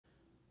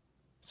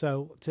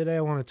So today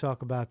I want to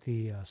talk about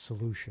the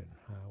solution.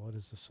 What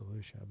is the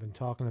solution? I've been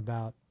talking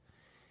about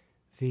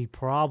the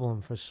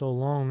problem for so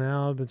long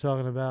now. I've been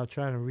talking about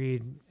trying to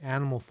read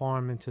Animal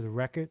Farm into the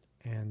record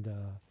and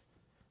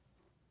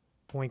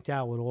point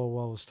out what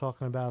Orwell was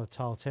talking about,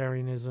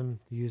 totalitarianism,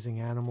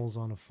 using animals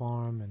on a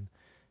farm, and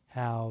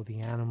how the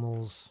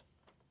animals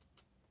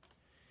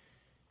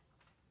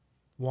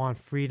want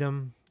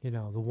freedom. You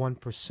know, the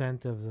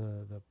 1% of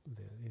the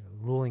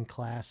ruling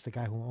class, the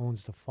guy who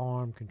owns the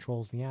farm,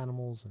 controls the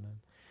animals, and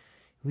then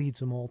leads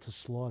them all to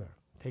slaughter,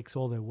 takes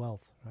all their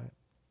wealth, right?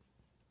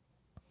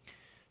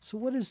 So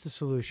what is the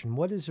solution?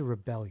 What is a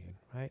rebellion,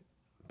 right?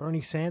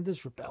 Bernie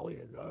Sanders,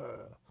 rebellion,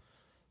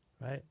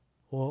 right?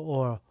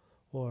 Or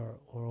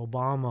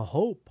Obama,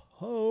 hope,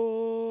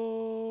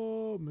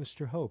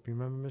 Mr. Hope. You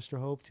remember Mr.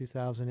 Hope,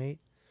 2008?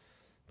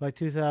 By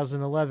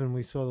 2011,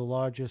 we saw the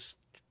largest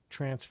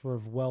transfer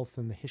of wealth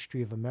in the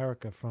history of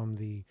America from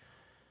the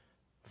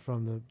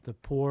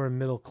poor and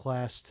middle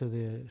class to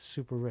the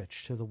super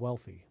rich, to the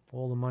wealthy.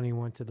 All the money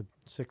went to the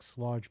 6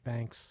 large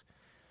banks.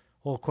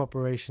 All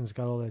corporations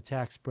got all their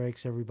tax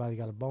breaks. Everybody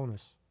got a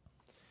bonus.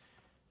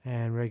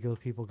 And regular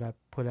people got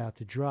put out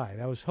to dry.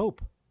 That was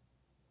Hope.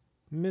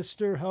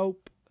 Mr.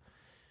 Hope.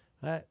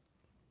 That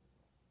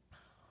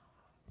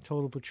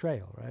total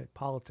betrayal, right?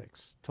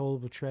 Politics. Total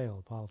betrayal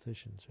of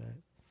politicians,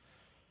 right?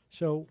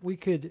 So we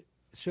could...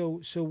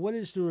 So what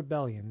is the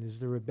rebellion?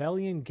 Is the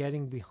rebellion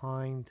getting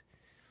behind...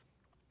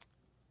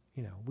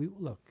 we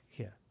look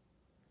here.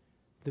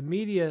 The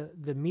media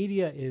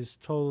is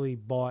totally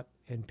bought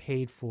and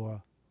paid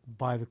for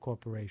by the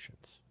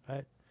corporations,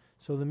 right?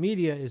 So the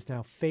media is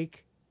now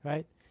fake,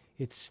 right?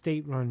 It's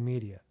state-run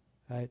media,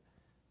 right?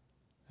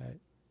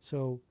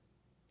 So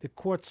the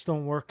courts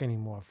don't work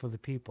anymore for the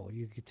people.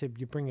 You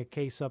bring a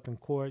case up in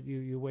court,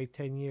 you wait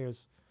 10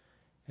 years,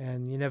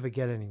 and you never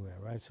get anywhere,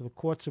 right? So the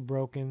courts are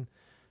broken.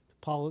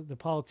 The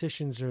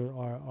politicians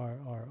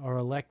are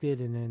elected,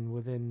 and then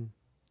within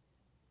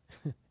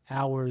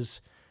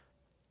hours,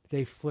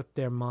 they flip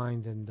their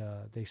mind and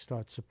they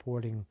start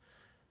supporting,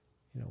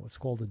 what's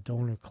called a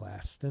donor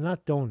class. They're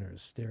not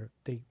donors.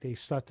 They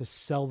start to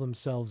sell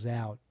themselves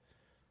out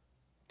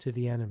to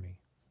the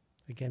enemy,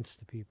 against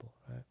the people.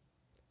 Right?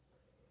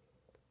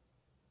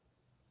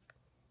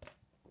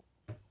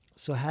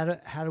 So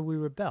how do we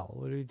rebel?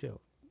 What do we do?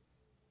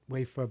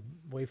 Wait for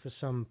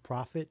some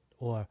prophet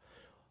or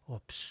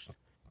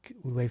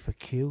we wait for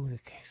Q. The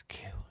case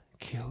Q.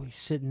 He's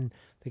sitting.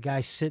 The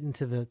guy's sitting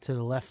to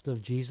the left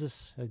of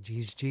Jesus.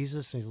 He's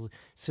Jesus. He's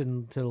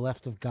sitting to the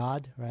left of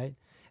God, right?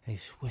 And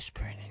he's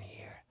whispering in the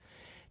ear,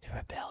 "The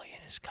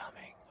rebellion is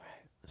coming."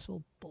 Right? That's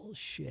all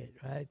bullshit,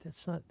 right?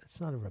 That's not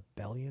a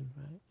rebellion,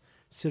 right?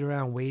 Sit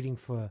around waiting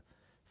for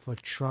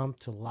Trump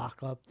to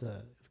lock up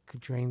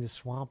drain the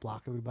swamp,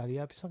 lock everybody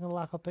up. He's not going to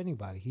lock up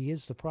anybody. He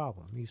is the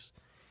problem.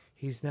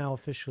 He's now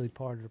officially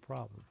part of the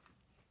problem.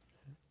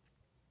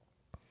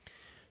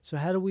 So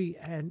how do we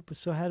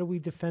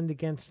defend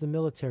against the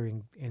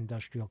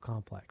military-industrial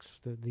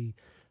complex? The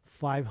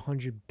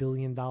 $500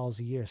 billion a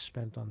year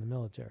spent on the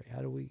military.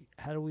 How do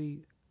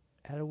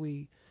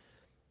we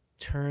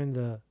turn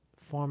the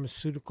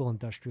pharmaceutical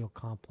industrial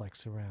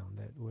complex around,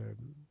 that where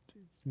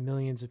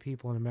millions of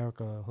people in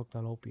America are hooked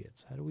on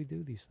opiates? How do we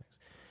do these things?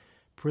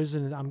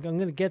 Prison. I'm going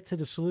to get to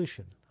the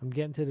solution. I'm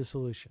getting to the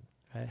solution.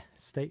 Right?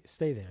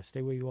 Stay there.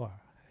 Stay where you are.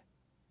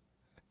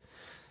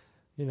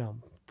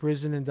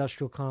 Prison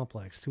industrial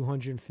complex,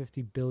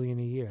 $250 billion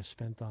a year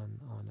spent on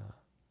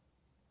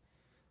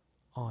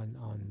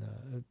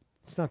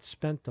it's not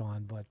spent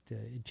on, but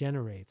it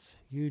generates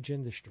huge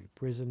industry.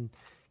 Prison,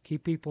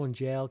 keep people in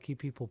jail, keep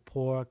people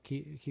poor,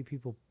 keep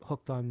people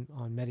hooked on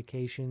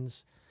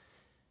medications.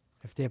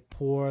 If they're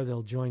poor,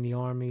 they'll join the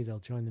army, they'll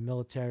join the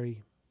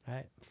military,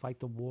 right? Fight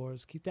the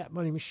wars, keep that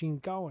money machine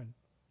going.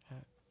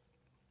 Right?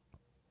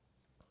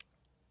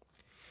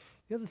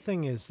 The other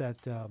thing is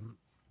that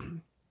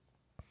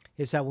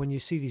when you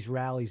see these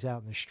rallies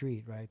out in the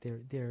street, right?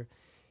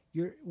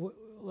 You're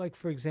like,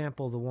 for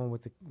example, the one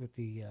with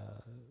the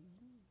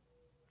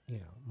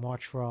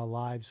March for Our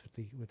Lives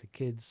with the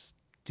kids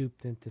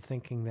duped into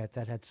thinking that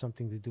had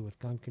something to do with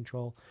gun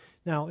control.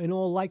 Now, in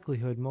all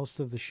likelihood,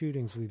 most of the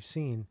shootings we've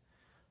seen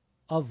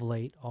of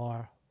late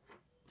are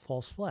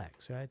false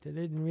flags, right? They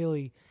didn't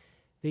really,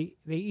 they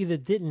either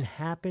didn't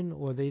happen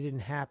or they didn't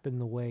happen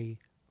the way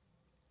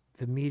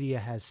the media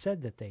has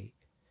said that they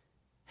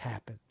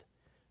happened,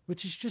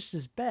 which is just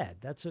as bad.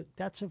 That's a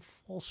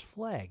false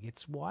flag.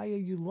 It's, why are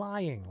you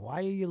lying? Why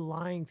are you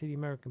lying to the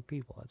American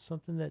people? That's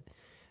something that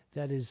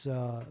is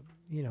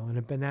in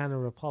a banana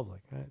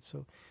republic, right?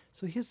 So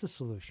here's the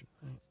solution.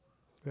 Right?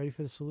 Ready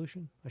for the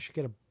solution? I should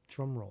get a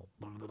drum roll.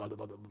 It's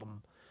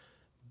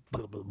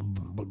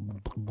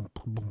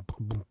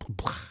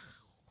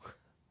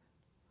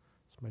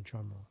my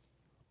drum roll.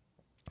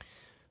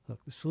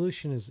 Look, the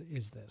solution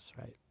is this,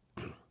 right?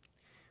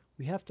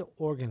 We have to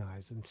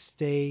organize and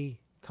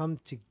come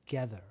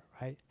together,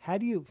 right? How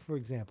do you, for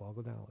example, I'll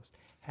go down the list.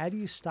 How do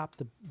you stop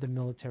the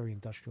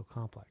military-industrial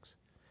complex?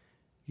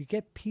 You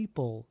get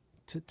people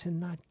to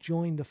not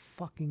join the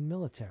fucking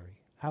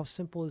military, How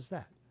simple is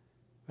that?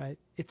 Right?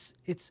 It's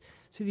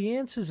see, the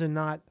answers are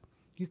not,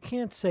 you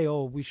can't say,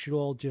 oh, we should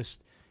all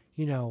just,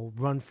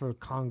 run for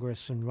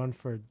Congress and run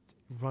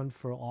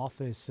for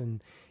office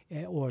and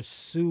or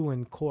sue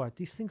in court.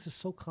 These things are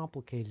so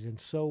complicated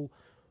and so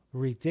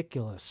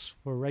ridiculous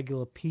for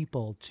regular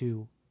people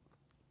to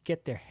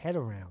get their head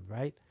around,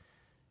 right?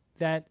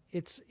 That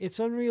it's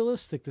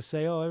unrealistic to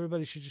say, oh,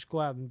 everybody should just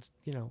go out and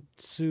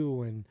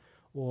sue and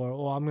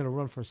or I'm going to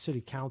run for city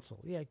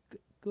council. Yeah,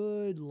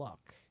 good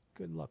luck.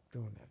 Good luck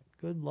doing that.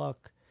 Good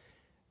luck.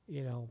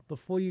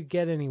 Before you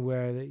get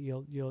anywhere, that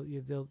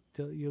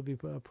you'll be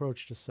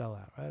approached to sell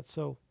out, right?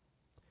 So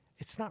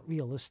it's not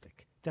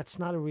realistic. That's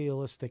not a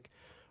realistic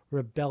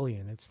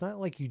rebellion. It's not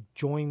like you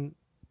join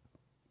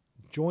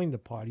the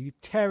party. You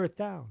tear it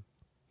down.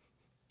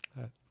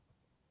 Right.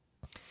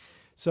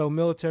 So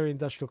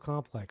military-industrial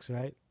complex,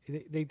 right?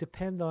 They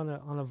depend on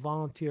a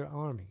volunteer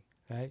army,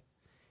 right?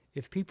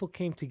 If people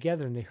came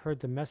together and they heard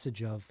the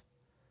message of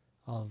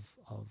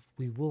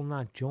we will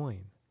not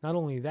join. Not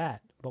only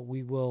that, but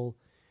we will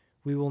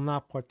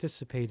not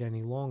participate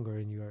any longer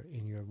in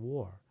your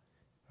war,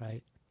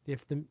 right?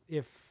 If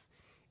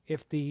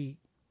the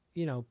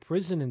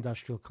prison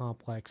industrial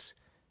complex,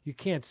 you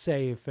can't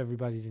say if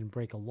everybody didn't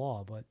break a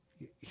law, but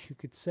you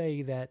could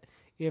say that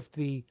if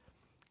the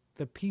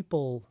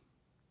people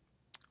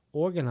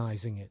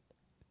organizing it,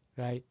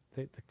 right,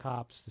 the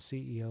cops, the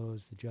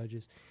CEOs, the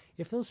judges,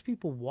 if those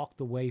people walked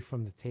away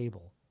from the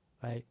table,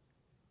 right,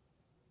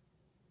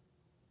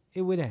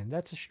 it would end.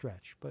 That's a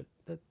stretch, but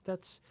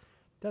that's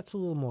a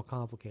little more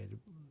complicated.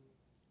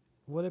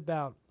 What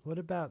about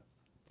the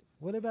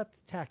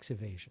tax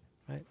evasion,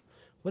 right?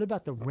 What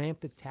about the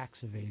rampant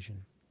tax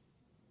evasion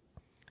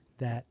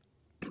that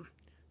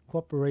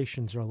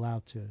corporations are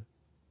allowed to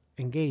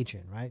engage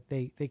in, right?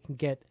 They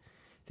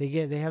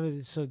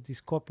have so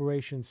these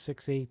corporations,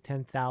 6, 8,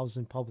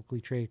 10,000 publicly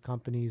traded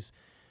companies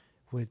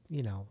with,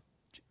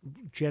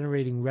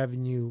 generating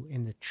revenue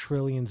in the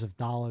trillions of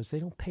dollars. They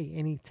don't pay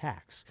any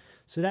tax.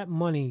 So that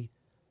money,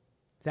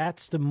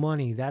 that's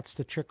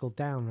the trickle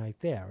down right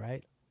there,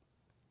 right?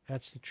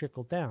 That's the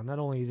trickle down. Not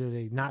only do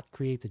they not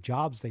create the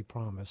jobs they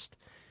promised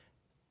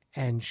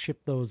and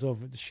ship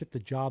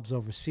the jobs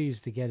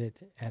overseas to get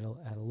it at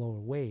a lower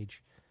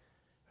wage,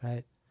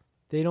 right?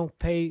 They don't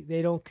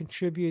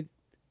contribute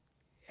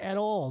at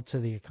all to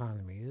the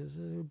economy. There's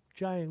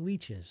giant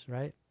leeches,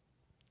 right?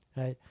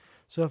 Right.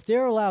 So if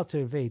they're allowed to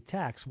evade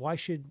tax, why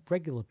should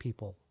regular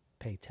people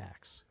pay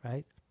tax,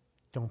 right?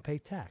 Don't pay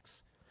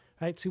tax,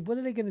 right? So what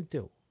are they going to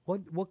do?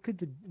 What could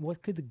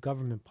the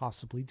government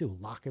possibly do?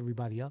 Lock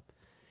everybody up?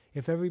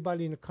 If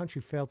everybody in the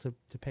country failed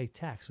to pay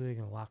tax, are they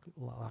going to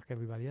lock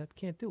everybody up?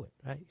 Can't do it,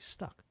 right? You're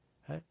stuck,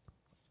 right?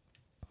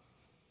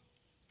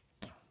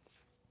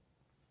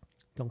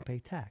 Don't pay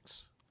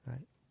tax,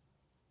 right?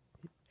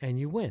 And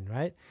you win,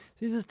 right?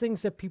 These are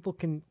things that people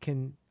can.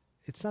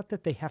 It's not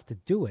that they have to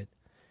do it.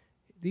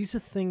 These are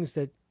things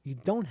that you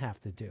don't have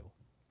to do.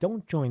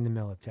 Don't join the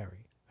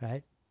military,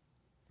 right?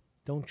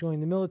 Don't join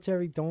the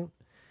military. Don't.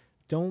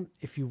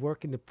 If you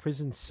work in the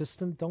prison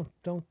system, don't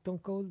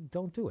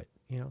do it.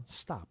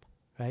 Stop,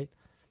 right?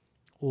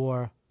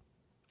 Or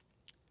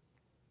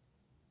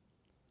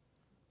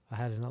I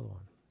had another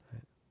one.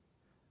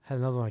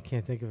 I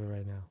can't think of it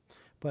right now.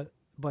 But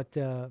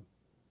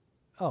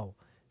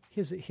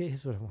here's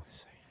what I want to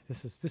say.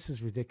 This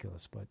is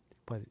ridiculous, but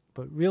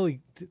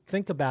really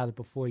think about it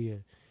before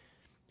you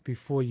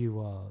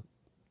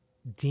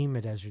deem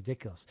it as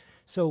ridiculous.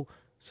 So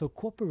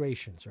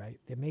corporations, right?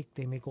 They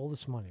make all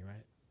this money,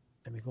 right?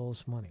 They make all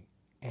this money,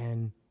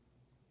 and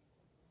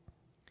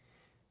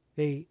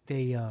they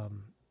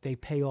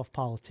pay off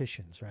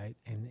politicians, right?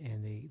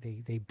 And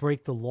they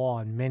break the law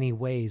in many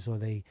ways, or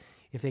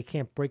if they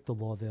can't break the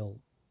law, they'll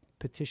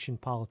petition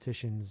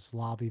politicians,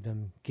 lobby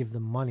them, give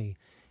them money,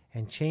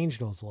 and change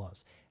those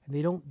laws.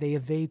 And they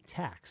evade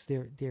tax.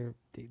 They're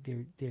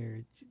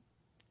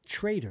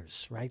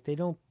traitors, right? They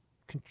don't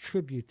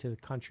contribute to the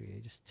country. They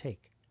just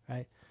take,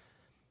 right?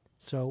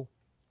 So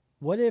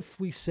what if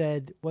we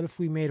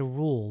made a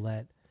rule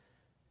that,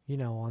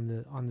 on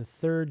the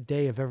third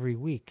day of every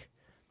week,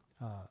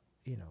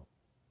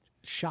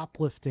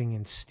 shoplifting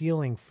and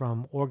stealing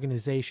from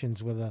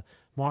organizations with a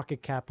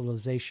market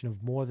capitalization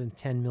of more than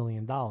 $10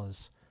 million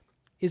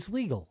is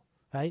legal,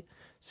 right?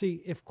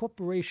 See, if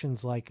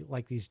corporations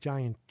like these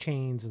giant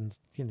chains and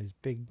these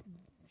big,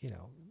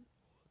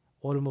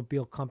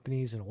 automobile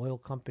companies and oil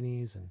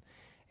companies and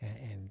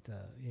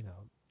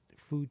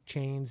food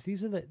chains,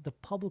 these are the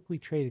publicly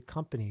traded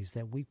companies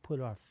that we put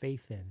our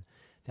faith in,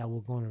 that we're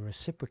going to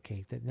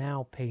reciprocate, that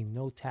now pay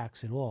no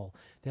tax at all,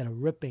 that are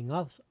ripping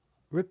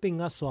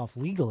us off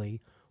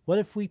legally. What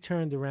if we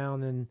turned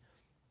around and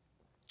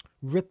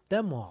ripped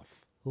them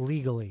off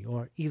legally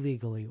or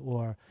illegally,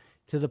 or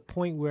to the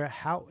point where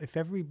if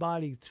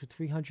everybody, to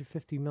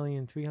 350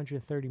 million,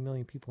 330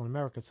 million people in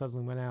America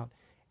suddenly went out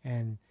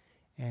and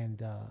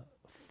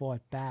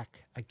fought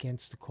back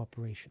against the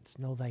corporations?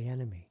 Know thy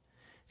enemy.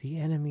 The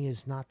enemy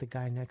is not the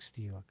guy next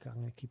to you. I'm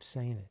going to keep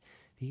saying it.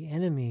 The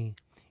enemy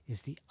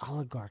is the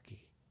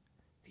oligarchy.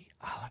 The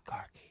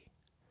oligarchy.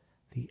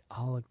 The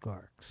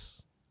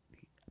oligarchs,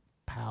 the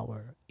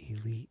power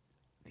elite,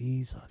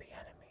 these are the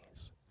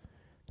enemies.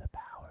 The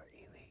power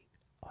elite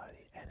are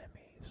the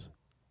enemies.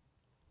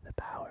 The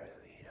power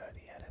elite are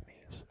the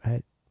enemies.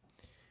 Right?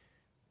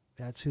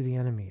 That's who the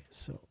enemy is.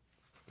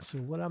 So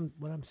what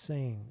I'm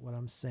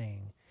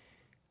saying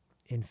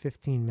in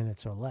 15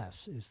 minutes or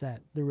less is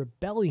that the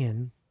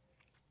rebellion,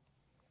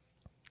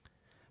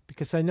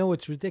 because I know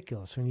it's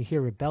ridiculous when you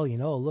hear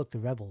rebellion. Oh, look, the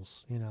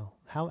rebels.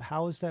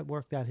 How has that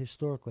worked out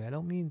historically? I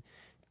don't mean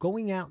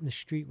going out in the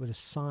street with a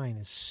sign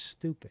is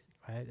stupid,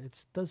 right?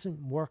 It doesn't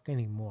work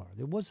anymore.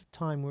 There was a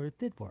time where it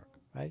did work,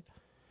 right?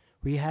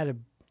 Where you had to,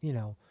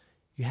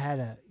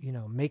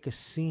 make a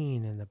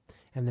scene,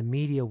 and the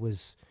media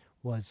was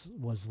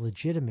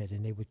legitimate,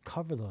 and they would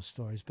cover those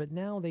stories. But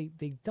now they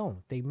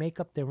don't. They make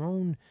up their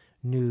own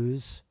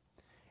news,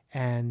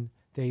 and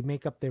they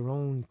make up their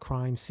own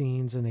crime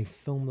scenes, and they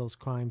film those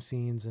crime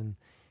scenes, and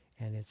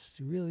it's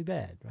really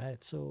bad,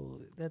 right?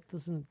 So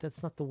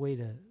that's not the way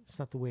to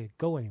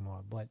go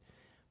anymore.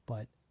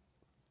 But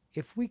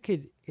if we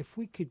could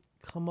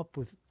come up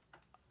with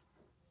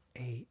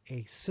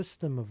a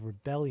system of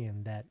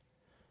rebellion that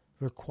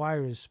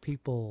requires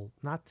people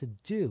not to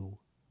do,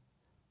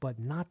 but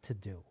not to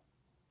do,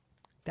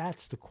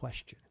 that's the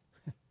question.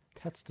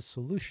 That's the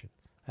solution,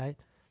 right?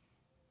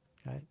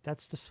 Right?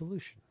 That's the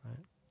solution,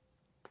 right?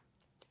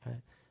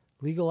 Right?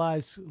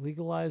 Legalize,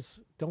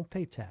 don't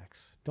pay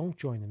tax. Don't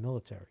join the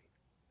military,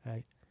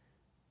 right?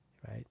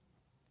 Right?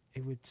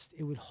 It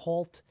would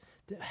halt.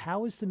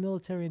 How is the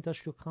military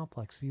industrial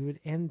complex? You would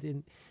end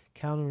in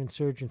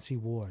counterinsurgency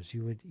wars.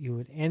 You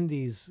would end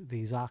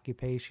these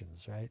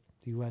occupations, right?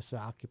 The U.S.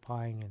 are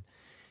occupying, and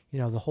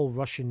the whole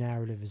Russian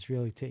narrative is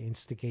really to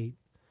instigate,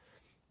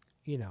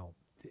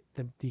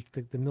 the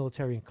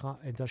military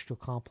industrial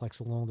complex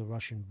along the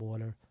Russian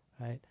border,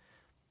 right?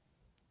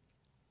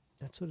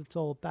 That's what it's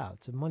all about.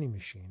 It's a money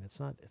machine. It's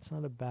not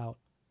about,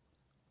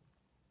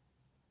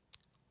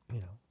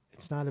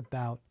 it's not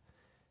about,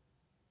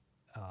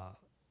 I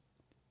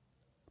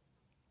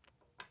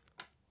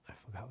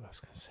forgot what I was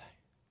going to say.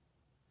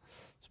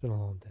 It's been a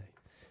long day.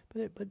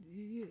 But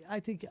I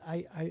think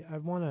I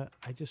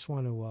just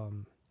want to,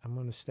 I'm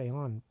going to stay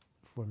on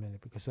for a minute,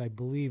 because I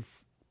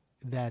believe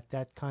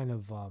that kind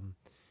of,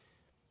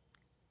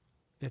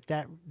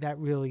 that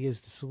really is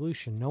the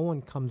solution. No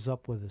one comes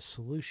up with a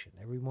solution.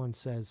 Everyone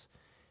says,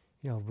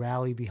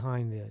 rally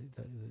behind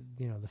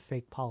the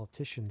fake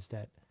politicians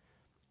that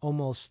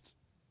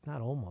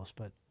not almost,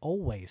 but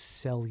always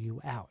sell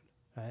you out.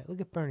 Right? Look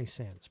at Bernie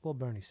Sanders. Well,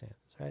 Bernie Sanders,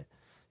 right?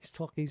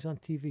 He's on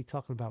TV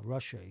talking about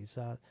Russia.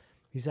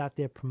 He's out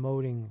there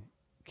promoting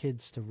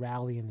kids to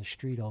rally in the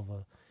street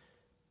over,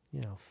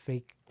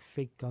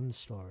 fake gun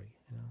story.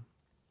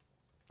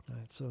 All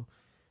right, so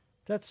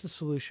that's the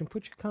solution.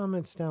 Put your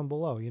comments down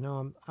below.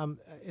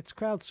 It's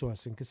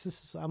crowdsourcing,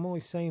 because I'm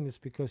always saying this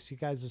because you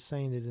guys are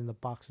saying it in the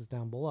boxes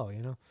down below.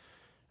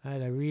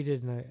 I read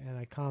it and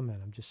I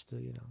comment. I'm just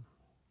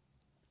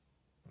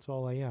that's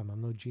all I am.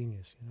 I'm no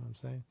genius. You know what I'm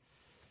saying?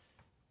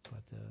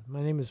 But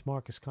my name is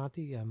Marcus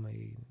Conte. I'm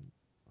a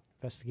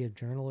investigative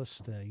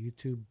journalist, a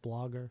YouTube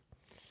blogger,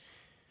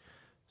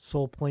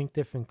 sole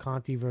plaintiff in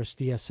Conte versus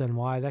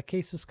DSNY. That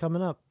case is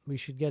coming up. We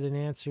should get an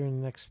answer in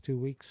the next 2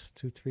 weeks,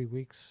 3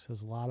 weeks.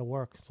 There's a lot of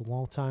work. It's a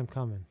long time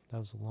coming. That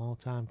was a long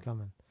time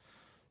coming.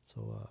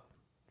 So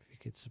if you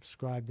could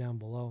subscribe down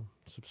below.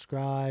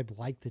 Subscribe,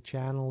 like the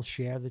channel,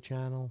 share the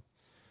channel.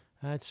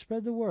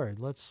 Spread the word.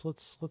 Let's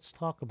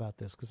talk about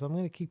this, because I'm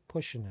going to keep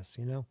pushing this,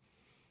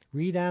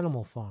 Read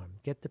Animal Farm.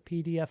 Get the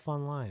PDF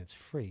online. It's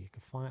free. You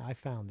can I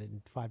found it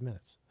in 5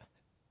 minutes.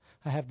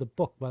 I have the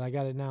book, but I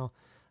got it now.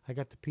 I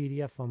got the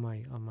PDF on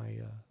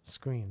my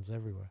screens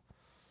everywhere.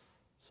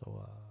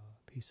 So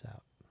peace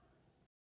out.